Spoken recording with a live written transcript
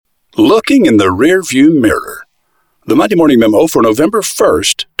Looking in the rearview mirror. The Monday Morning Memo for November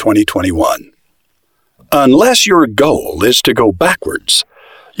 1st, 2021. Unless your goal is to go backwards,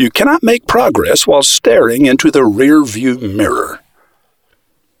 you cannot make progress while staring into the rearview mirror.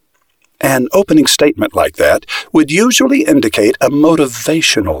 An opening statement like that would usually indicate a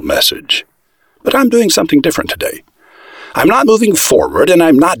motivational message. But I'm doing something different today. I'm not moving forward and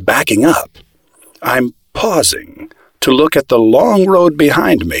I'm not backing up. I'm pausing to look at the long road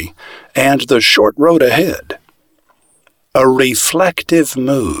behind me and the short road ahead. A reflective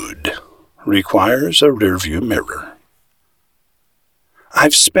mood requires a rearview mirror.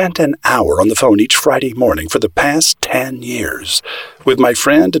 I've spent an hour on the phone each Friday morning for the past 10 years with my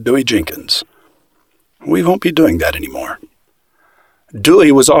friend Dewey Jenkins. We won't be doing that anymore.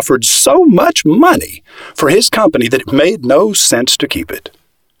 Dewey was offered so much money for his company that it made no sense to keep it.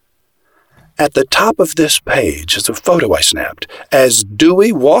 At the top of this page is a photo I snapped as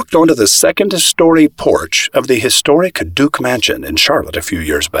Dewey walked onto the second-story porch of the historic Duke Mansion in Charlotte a few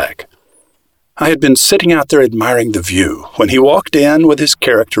years back. I had been sitting out there admiring the view when he walked in with his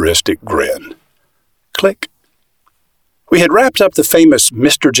characteristic grin. Click. We had wrapped up the famous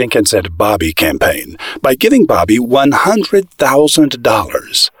Mr. Jenkins and Bobby campaign by giving Bobby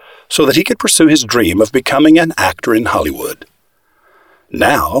 $100,000 so that he could pursue his dream of becoming an actor in Hollywood.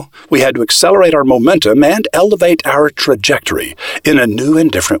 Now, we had to accelerate our momentum and elevate our trajectory in a new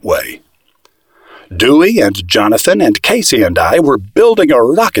and different way. Dewey and Jonathan and Casey and I were building a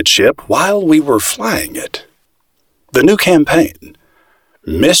rocket ship while we were flying it. The new campaign,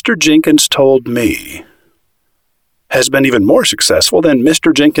 Mr. Jenkins Told Me, has been even more successful than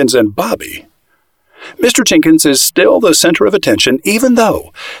Mr. Jenkins and Bobby. Mr. Jenkins is still the center of attention, even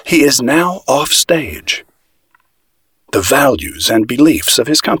though he is now off stage. The values and beliefs of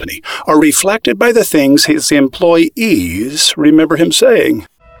his company are reflected by the things his employees remember him saying.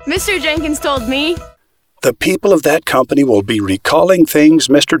 Mr. Jenkins told me. The people of that company will be recalling things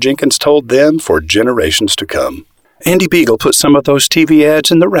Mr. Jenkins told them for generations to come. Andy Beagle put some of those TV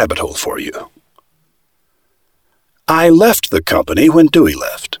ads in the rabbit hole for you. I left the company when Dewey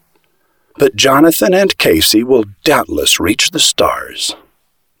left, but Jonathan and Casey will doubtless reach the stars.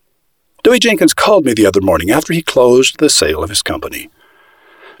 Dewey Jenkins called me the other morning after he closed the sale of his company.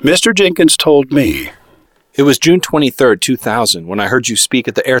 Mr. Jenkins told me, "It was June 23rd, 2000, when I heard you speak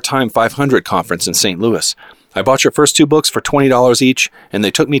at the Airtime 500 conference in St. Louis. I bought your first 2 books for $20 each, and they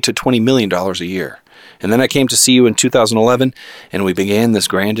took me to $20 million a year. And then I came to see you in 2011, and we began this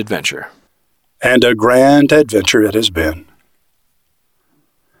grand adventure." And a grand adventure it has been.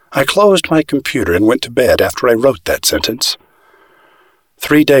 I closed my computer and went to bed after I wrote that sentence.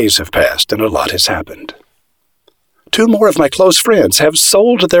 3 days have passed and a lot has happened. 2 more of my close friends have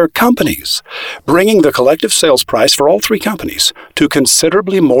sold their companies, bringing the collective sales price for all 3 companies to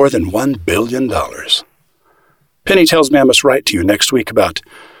considerably more than $1 billion. Penny tells me I must write to you next week about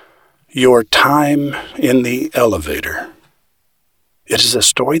your time in the elevator. It is a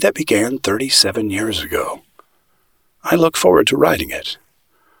story that began 37 years ago. I look forward to writing it.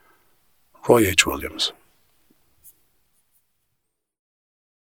 Roy H. Williams.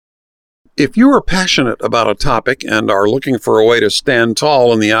 If you are passionate about a topic and are looking for a way to stand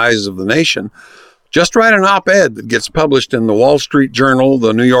tall in the eyes of the nation, just write an op-ed that gets published in the Wall Street Journal,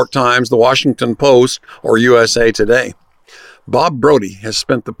 the New York Times, the Washington Post, or USA Today. Bob Brody has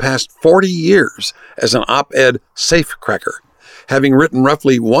spent the past 40 years as an op-ed safecracker, having written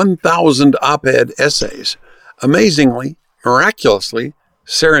roughly 1,000 op-ed essays. Amazingly, miraculously,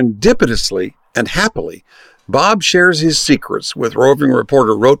 serendipitously, and happily, Bob shares his secrets with roving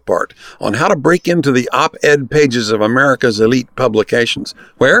reporter Rotbart on how to break into the op-ed pages of America's elite publications.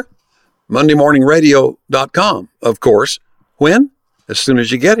 Where? MondayMorningRadio.com, of course. When? As soon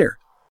as you get here.